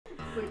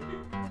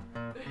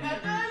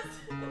That does.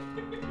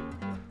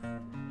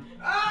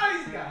 Oh,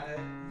 he's got it.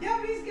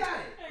 Yep, he's got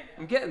it.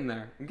 I'm getting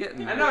there. I'm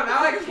getting there. I know,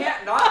 now I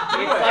can't not do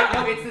It's it. like,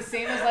 no, it's the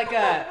same as like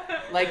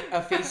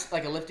a face,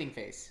 like a lifting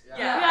face.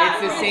 Yeah.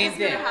 It's the same just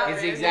gonna thing. happen.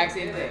 It's the exact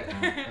same thing.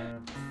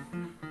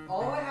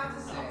 All I have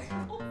to say.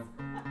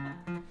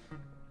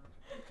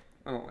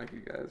 I don't like you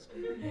guys.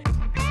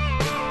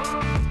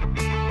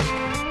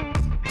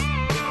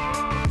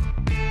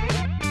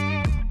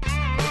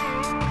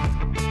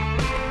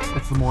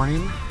 It's the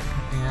morning,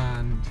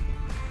 and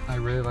I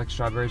really like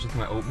strawberries with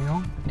my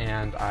oatmeal,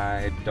 and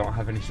I don't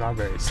have any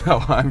strawberries, so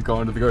I'm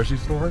going to the grocery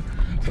store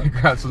to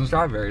grab some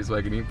strawberries so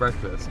I can eat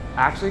breakfast.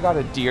 I actually got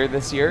a deer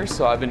this year,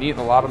 so I've been eating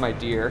a lot of my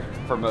deer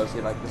for mostly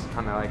like this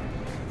kind of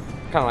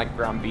like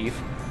ground beef,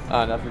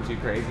 nothing too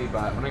crazy.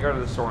 But when I go to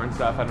the store and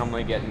stuff, I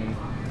normally get in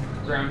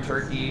ground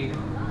turkey,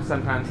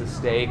 sometimes a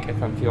steak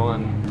if I'm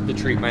feeling to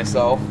treat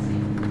myself,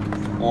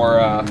 or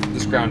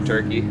just ground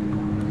turkey.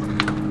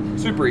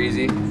 Super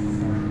easy.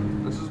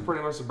 This is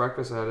pretty much the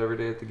breakfast I had every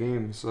day at the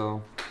game,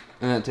 so.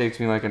 And it takes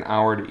me like an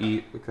hour to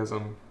eat because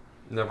I'm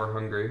never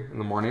hungry in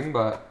the morning,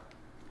 but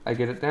I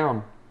get it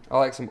down. I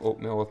like some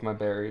oatmeal with my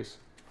berries.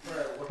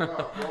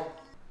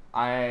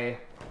 I'm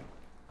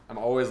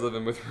always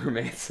living with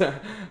roommates.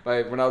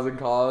 When I was in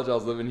college, I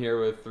was living here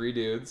with 3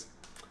 dudes.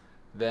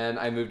 Then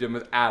I moved in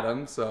with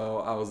Adam, so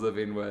I was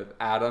living with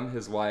Adam,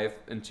 his wife,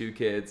 and 2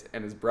 kids,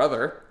 and his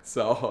brother.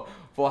 So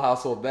full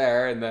household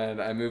there. And then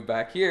I moved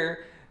back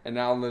here, and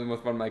now I'm living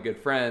with one of my good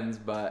friends,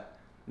 but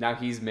now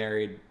he's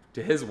married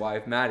to his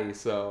wife, Maddie.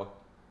 So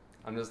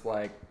I'm just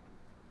like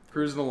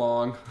cruising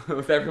along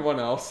with everyone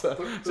else.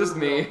 Just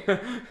me.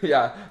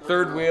 Yeah,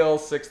 3rd wheel,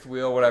 6th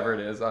wheel, whatever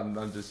it is. I'm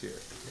just here.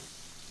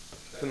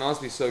 It's been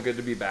honestly so good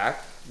to be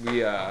back.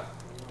 We or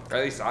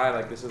at least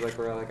this is like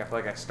where I feel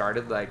like I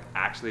started like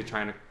actually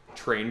trying to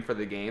train for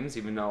the games,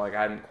 even though like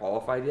I hadn't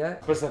qualified yet.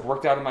 But it's like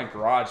worked out in my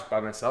garage by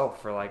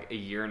myself for like a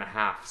year and a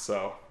half.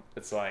 So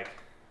it's like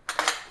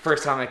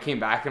first time I came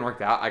back and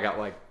worked out, I got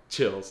like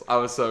chills. I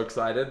was so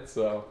excited.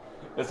 So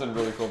it's been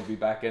really cool to be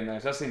back in there,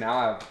 especially now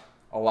I have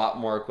a lot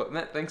more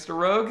equipment thanks to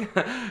Rogue.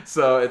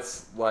 So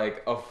it's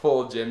like a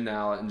full gym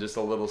now in just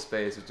a little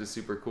space, which is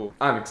super cool.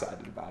 I'm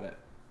excited about it.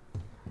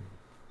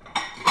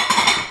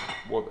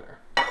 Whoa there.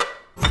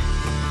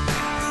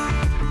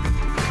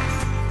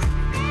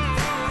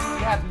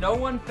 Yeah, no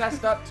one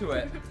fessed up to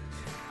it.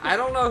 I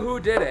don't know who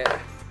did it,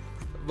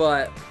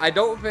 but I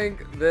don't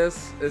think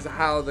this is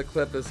how the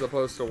clip is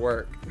supposed to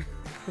work.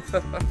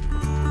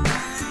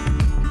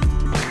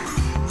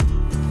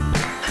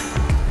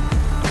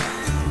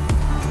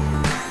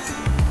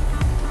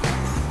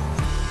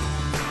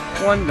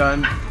 One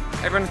done.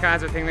 Everyone kind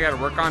of has a thing they gotta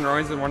work on.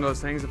 Rowing's been one of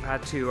those things I've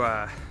had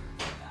to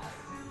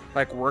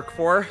like work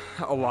for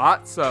a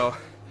lot, so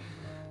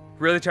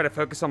really try to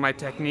focus on my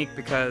technique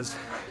because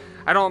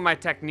I don't want my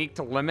technique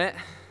to limit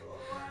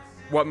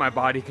what my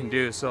body can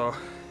do. So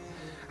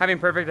having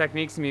perfect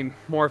techniques can be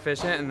more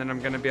efficient, and then I'm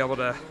gonna be able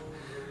to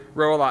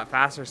row a lot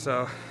faster.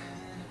 So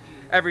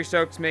every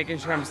stroke's making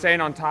sure I'm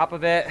staying on top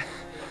of it.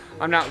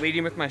 I'm not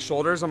leading with my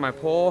shoulders on my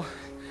pull,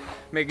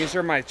 making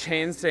sure my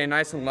chains stay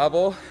nice and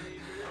level.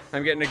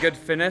 I'm getting a good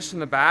finish in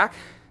the back.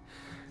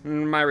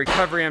 In my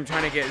recovery, I'm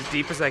trying to get as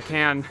deep as I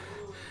can.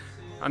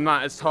 I'm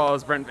not as tall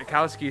as Brent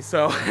Vikowski,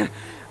 so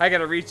I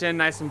gotta reach in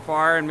nice and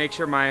far and make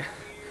sure my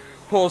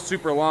pull is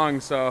super long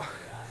so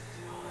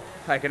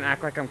I can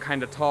act like I'm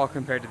kind of tall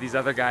compared to these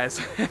other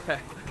guys.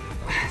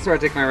 So I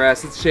take my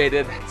rest. It's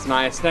shaded. It's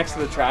nice. Next to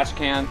the trash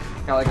can.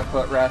 Got like a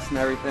footrest and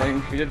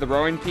everything. We did the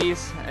rowing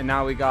piece, and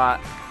now we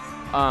got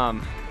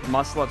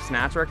muscle up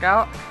snatch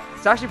workout.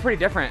 It's actually pretty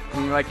different.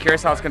 I'm like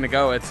curious how it's gonna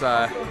go. It's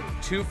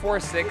 2, 4,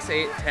 6,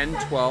 8, 10,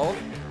 12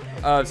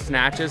 of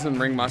snatches and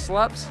ring muscle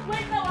ups,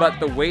 but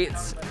the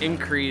weights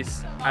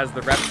increase as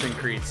the reps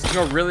increase. You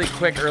go really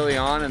quick early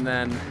on, and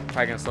then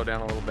probably gonna slow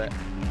down a little bit.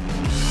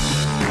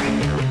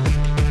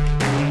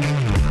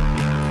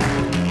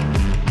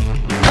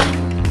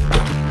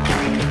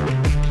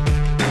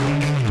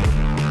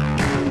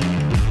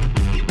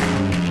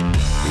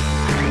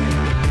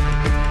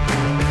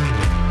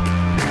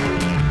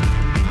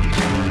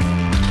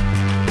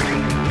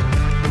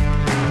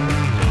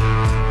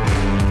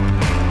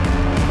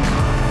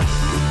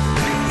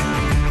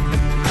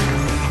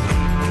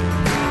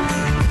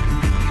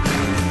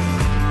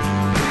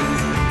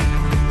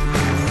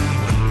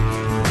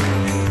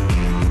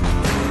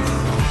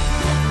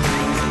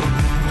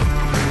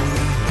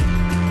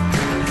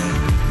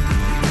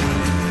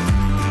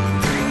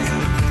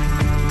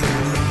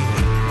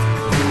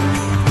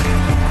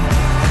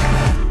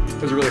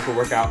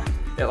 Workout.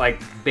 It like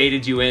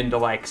baited you in to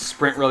like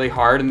sprint really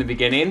hard in the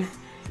beginning,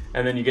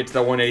 and then you get to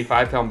the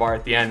 185-pound bar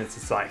at the end. It's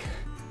just like,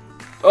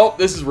 oh,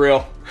 this is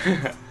real. You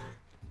know,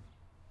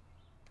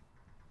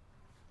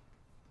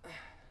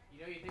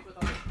 you think with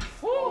all this...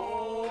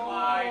 Oh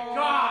my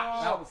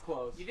gosh! That was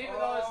close. You think with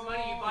all this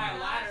money you buy a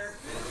ladder?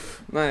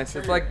 Nice.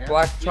 It's like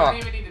black chalk.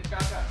 You don't even need to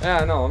chalk up.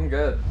 Yeah, no, I'm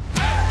good.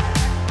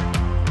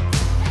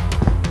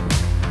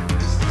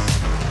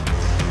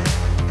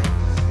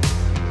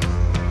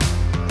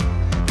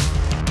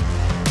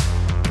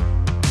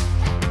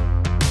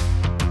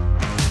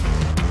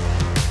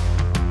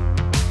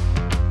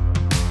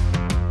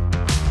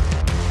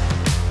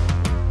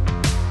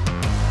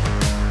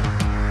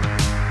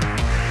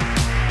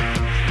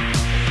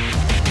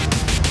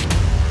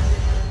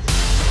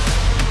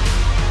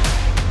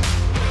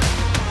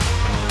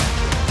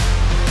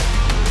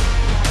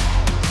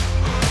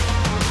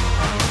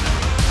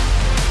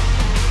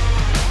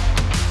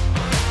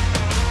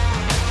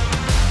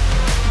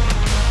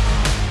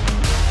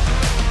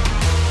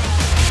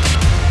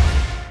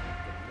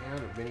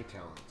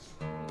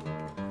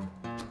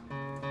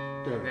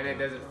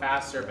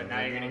 faster, but now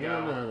you're gonna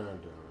go.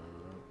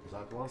 Is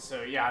that the one?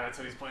 So yeah, that's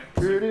what he's playing.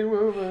 Pretty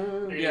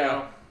woman. There you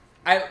go.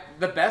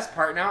 The best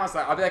part now is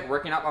that I'll be like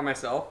working out by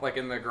myself, like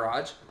in the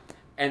garage,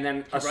 and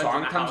then a runs in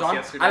song the comes house on.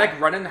 yesterday. I like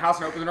run in the house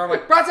and open the door. I'm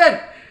like, Bronson,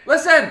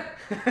 listen.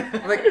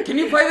 I'm like, can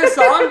you play this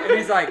song? And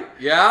he's like,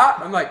 yeah.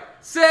 I'm like,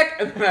 sick.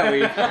 And then I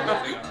leave.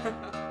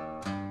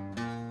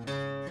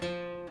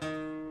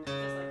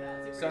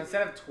 So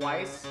instead of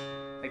twice,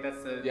 like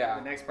that's the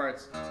next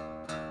part's.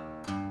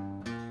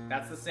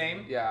 That's the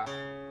same. Yeah.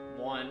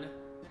 One.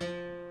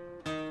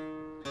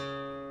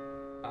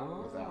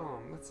 Oh,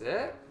 that's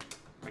it?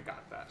 I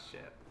got that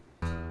shit.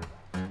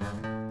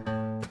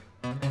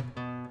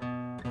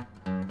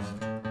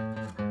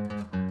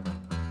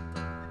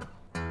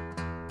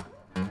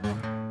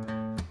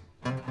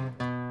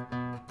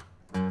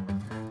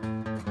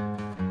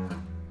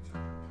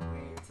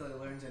 Wait until he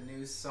learns a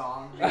new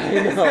song. I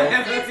know.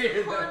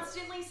 It's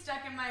constantly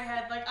stuck in my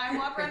head. Like I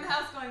walk around the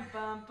house going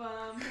bum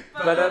bum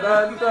bum. Dun,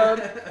 dun,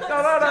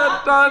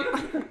 dun,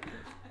 dun.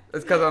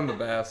 It's because I'm the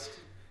best.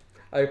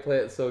 I play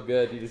it so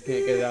good, you just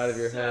can't get it out of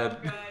your head.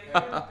 So good.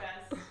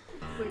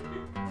 You're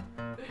the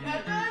best.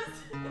 That does.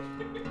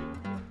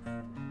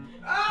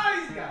 Oh,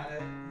 he's got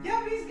it.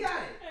 Yep, he's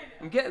got it.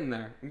 I'm getting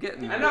there. I'm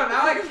getting there. I know,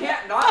 now I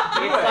can't not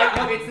do It's it. like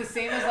no, it's the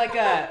same as like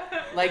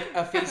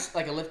a face,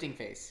 like a lifting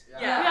face.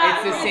 Yeah.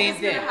 It's the Okay, same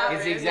it's gonna thing. happen.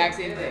 It's the exact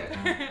same thing.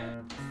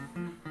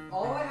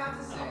 All I have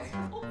to say.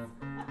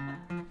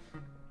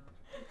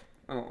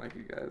 I don't like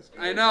you guys.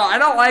 I know, I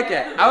don't like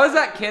it. I was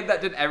that kid that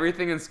did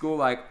everything in school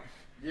like,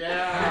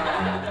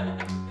 Yeah.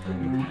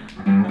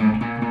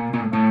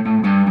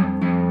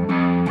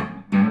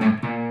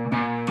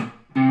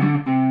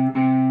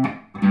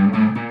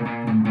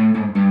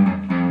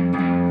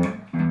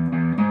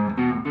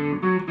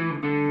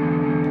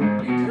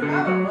 You do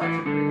have a bunch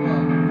of pretty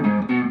well.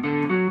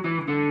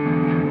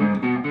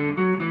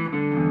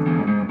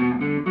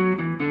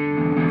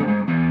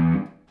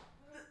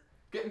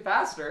 getting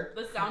faster.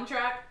 The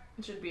soundtrack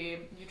should be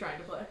you trying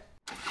to play.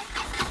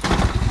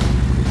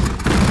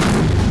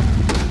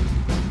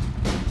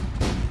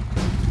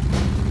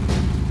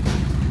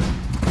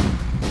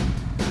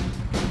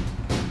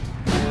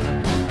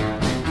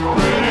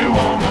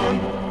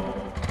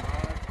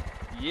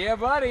 Yeah,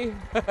 buddy.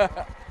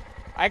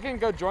 I can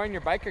go join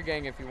your biker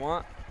gang if you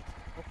want.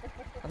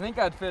 I think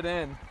I'd fit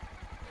in.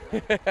 See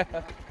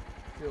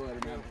you later,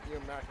 man. You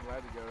and Mac can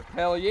ride together.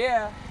 Hell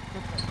yeah.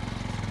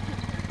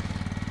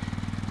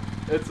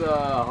 It's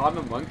a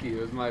Honda Monkey.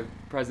 It was my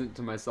present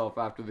to myself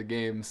after the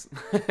games.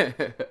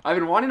 I've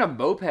been wanting a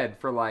moped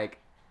for like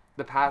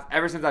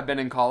ever since I've been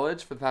in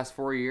college for the past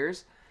 4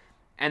 years.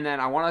 And then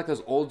I wanted like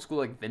those old school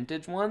like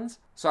vintage ones.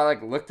 So I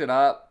like looked it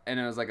up and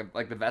it was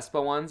like the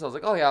Vespa ones. I was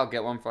like, oh yeah, I'll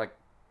get one for like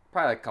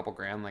probably like a couple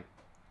grand, like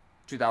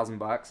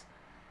 $2,000.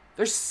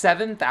 They're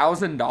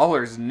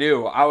 $7,000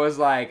 new. I was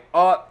like,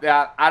 oh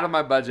yeah, out of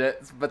my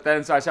budget. But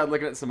then so I started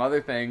looking at some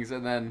other things,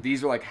 and then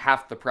these were like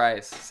half the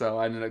price. So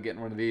I ended up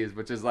getting one of these,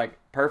 which is like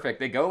perfect.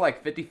 They go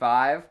like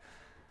 55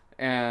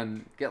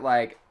 and get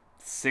like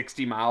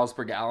 60 miles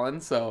per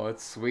gallon, so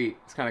it's sweet.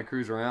 It's kind of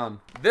cruise around.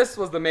 This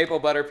was the maple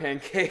butter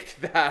pancake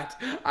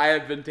that I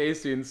had been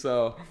tasting,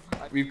 so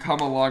we've come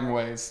a long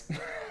ways.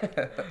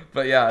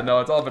 But yeah,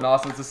 no, it's all been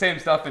awesome. It's the same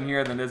stuff in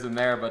here than it is in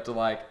there, but to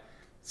like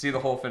see the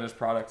whole finished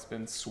product's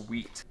been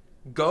sweet.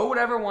 Go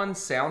whatever one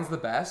sounds the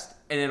best,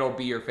 and it'll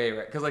be your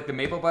favorite. Because like the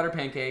maple butter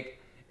pancake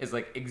is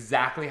like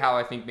exactly how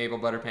I think maple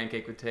butter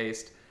pancake would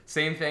taste.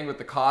 Same thing with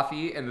the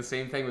coffee, and the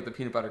same thing with the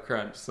peanut butter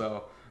crunch.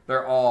 So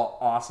they're all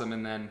awesome,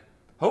 and then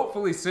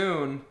hopefully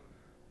soon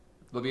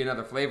there'll be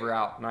another flavor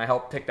out, and I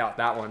helped pick out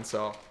that one,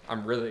 so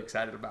I'm really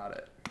excited about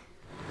it.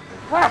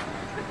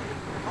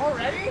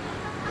 Already?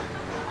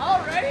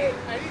 Already?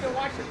 I need to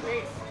watch your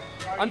face.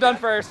 I'm done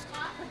first.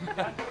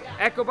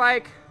 Echo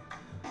bike,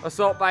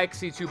 assault bike,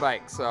 C2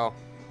 bike. So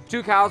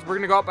 2 cows, we're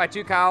gonna go up by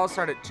 2 cows,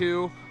 start at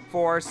 2,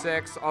 4,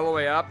 6, all the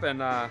way up,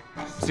 and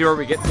see where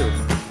we get to.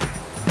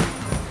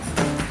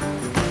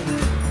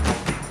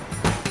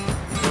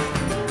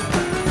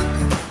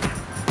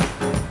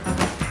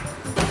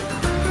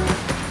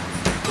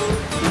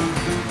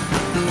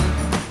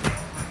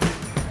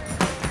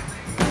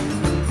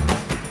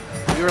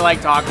 We were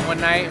like talking one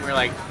night, and we were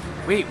like,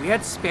 wait, we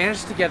had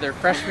Spanish together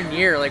freshman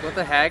year, like what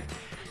the heck?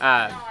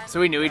 So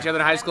we knew each other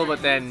in high school,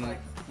 but then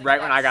right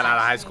when I got out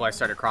of high school, I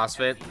started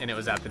CrossFit, and it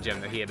was at the gym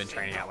that he had been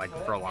training at like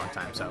for a long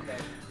time. So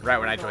right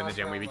when I joined the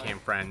gym, we became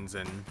friends,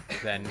 and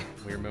then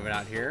we were moving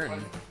out here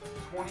and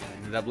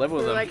ended up living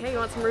with him. Like, hey, you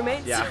want some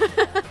roommates? Yeah.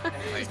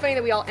 It's funny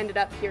that we all ended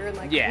up here and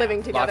like Yeah,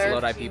 living together. lots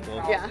of Lodi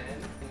people. Yeah.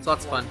 It's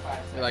lots of fun.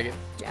 We like it.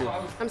 It's Yeah.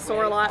 cool. I'm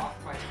sore a lot.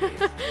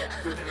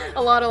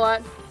 a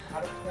lot.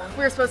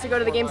 We were supposed to go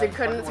to the games and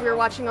couldn't, so we were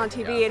watching on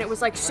TV, and it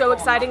was like so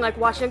exciting, like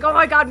watching, like, oh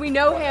my god, we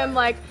know him,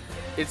 like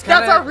It's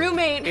that's kinda, our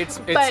roommate. It's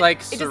but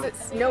like it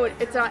doesn't. No,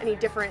 it's not any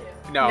different.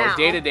 No, now.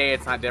 day to day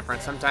it's not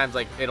different. Sometimes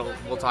like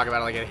we'll talk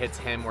about it like it hits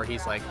him where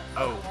he's like,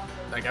 oh,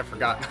 like I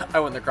forgot I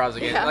won the cross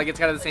again. Yeah. Like it's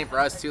kind of the same for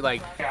us too.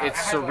 Like it's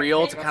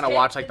surreal to kind of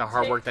watch like the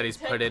hard work that he's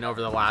put in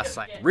over the last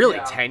like really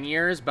 10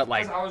 years, but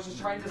like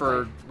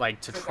for like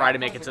to try to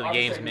make it to the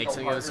games and make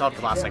something of himself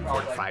the last like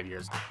 4 to 5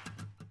 years.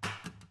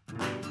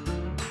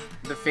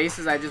 The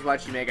faces I just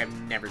watched you make,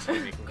 I've never seen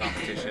you make in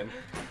competition.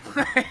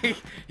 Like,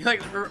 you're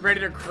like ready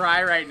to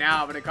cry right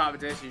now, but in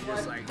competition you're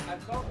just like. I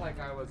felt like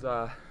I was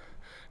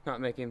not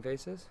making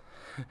faces.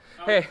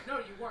 Hey. No,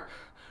 you weren't.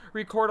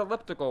 Record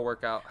elliptical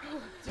workout.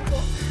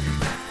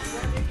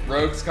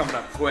 Rogue's coming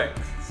up quick,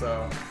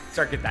 so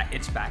start getting that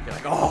itch back. You're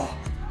like, oh,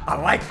 I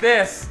like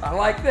this. I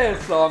like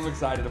this. So I'm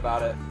excited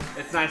about it.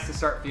 It's nice to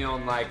start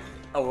feeling like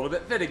a little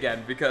bit fit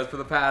again because for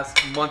the past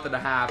month and a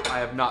half, I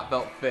have not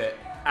felt fit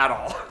at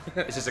all.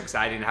 It's just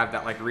exciting to have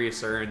that like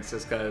reassurance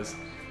just because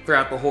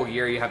throughout the whole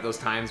year you have those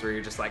times where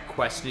you're just like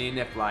questioning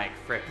if like,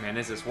 frick man,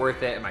 is this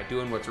worth it? Am I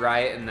doing what's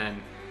right? And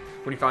then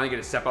when you finally get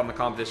to step on the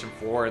competition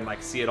floor and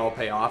like see it all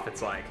pay off,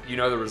 it's like, you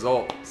know the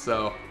result.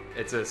 So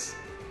it's just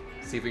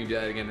see if we can do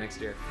that again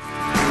next year.